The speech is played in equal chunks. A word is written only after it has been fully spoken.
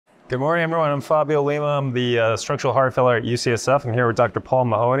Good morning, everyone. I'm Fabio Lima. I'm the structural heart fellow at UCSF. I'm here with Dr. Paul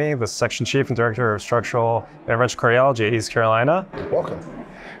Mahoney, the section chief and director of structural interventional cardiology at East Carolina. Welcome.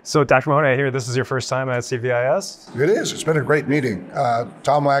 So, Dr. Mahoney, I hear this is your first time at CVIS? It is. It's been a great meeting.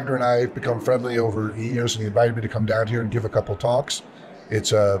 Tom Wagner and I have become friendly over the years, and he invited me to come down here and give a couple talks.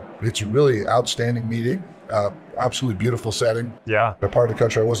 It's a really outstanding meeting. Absolutely beautiful setting. Yeah. A part of the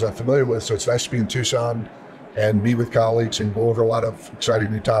country I wasn't familiar with, so it's nice to be in Tucson and meet with colleagues and go over a lot of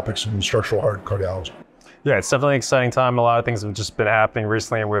exciting new topics in structural heart cardiology. Yeah, it's definitely an exciting time. A lot of things have just been happening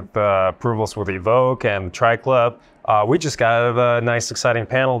recently with approvals with Evoke and TriClip. We just got a nice, exciting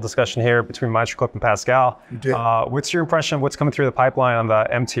panel discussion here between MitraClip and Pascal. You did. What's your impression of what's coming through the pipeline on the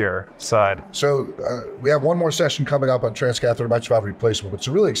M-tier side? So we have one more session coming up on transcatheter mitral valve replacement, but it's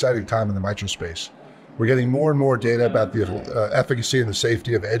a really exciting time in the mitral space. We're getting more and more data about the efficacy and the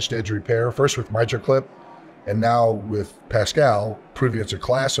safety of edge-to-edge repair, first with MitraClip, and now with Pascal, proving it's a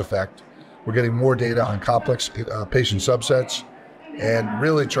class effect. We're getting more data on complex patient subsets and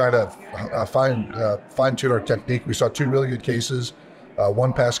really trying to fine-tune our technique. We saw two really good cases,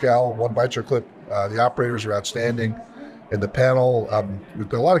 one Pascal, one MitraClip. The operators are outstanding. And the panel,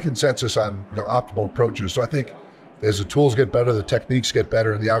 with a lot of consensus on optimal approaches. So I think as the tools get better, the techniques get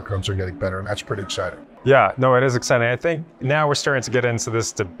better, and the outcomes are getting better, and that's pretty exciting. Yeah, no, it is exciting. I think now we're starting to get into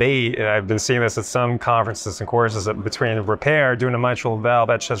this debate, and I've been seeing this at some conferences and courses between repair, doing a mitral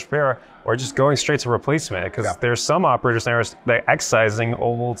valve edge-to-edge repair, or just going straight to replacement, because there's some operators there that are excising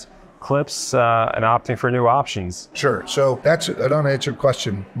old clips and opting for new options. Sure. So that's an unanswered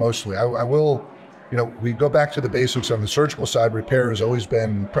question mostly. I will, we go back to the basics. On the surgical side, repair has always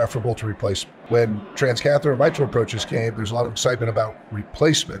been preferable to replacement. When transcatheter mitral approaches came, there's a lot of excitement about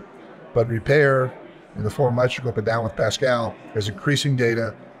replacement, but repair in the form of MitraClip and down with Pascal has increasing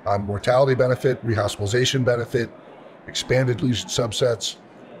data on mortality benefit, rehospitalization benefit, expanded lesion subsets,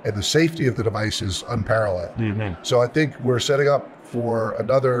 and the safety of the device is unparalleled. Mm-hmm. So I think we're setting up for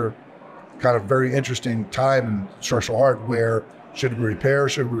another kind of very interesting time in structural heart where should we repair,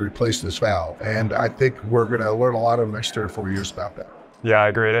 should we replace this valve? And I think we're going to learn a lot over the next 3 or 4 years about that. Yeah, I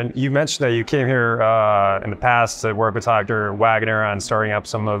agree. And you mentioned that you came here in the past to work with Dr. Wagner on starting up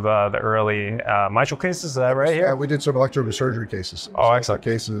some of the early mitral cases. Is that right here? Yeah, we did some electrophysiology surgery cases. Oh, excellent.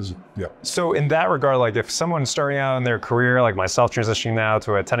 Cases, yeah. So in that regard, like if someone's starting out in their career, like myself transitioning now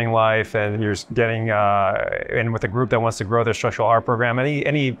to attending life, and you're getting in with a group that wants to grow their structural heart program,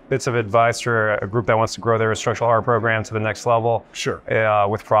 any bits of advice for a group that wants to grow their structural heart program to the next level? Sure.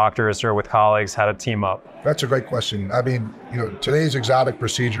 With proctors or with colleagues, how to team up? That's a great question. I mean, today's exotic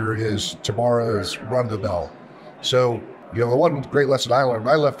procedure is tomorrow's run-of-the-mill. So, the one great lesson I learned,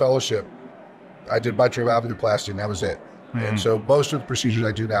 when I left fellowship, I did mitral valvuloplasty, and that was it. Mm-hmm. And so most of the procedures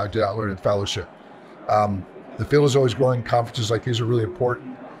I do now, I did not learn in fellowship. The field is always growing. Conferences like these are really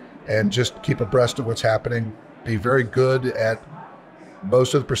important. And just keep abreast of what's happening. Be very good at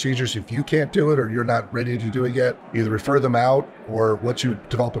most of the procedures. If you can't do it or you're not ready to do it yet, either refer them out, or once you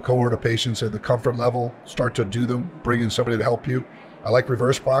develop a cohort of patients at the comfort level, start to do them, bring in somebody to help you. I like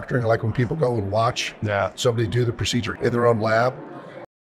reverse proctoring. I like when people go and watch somebody do the procedure in their own lab.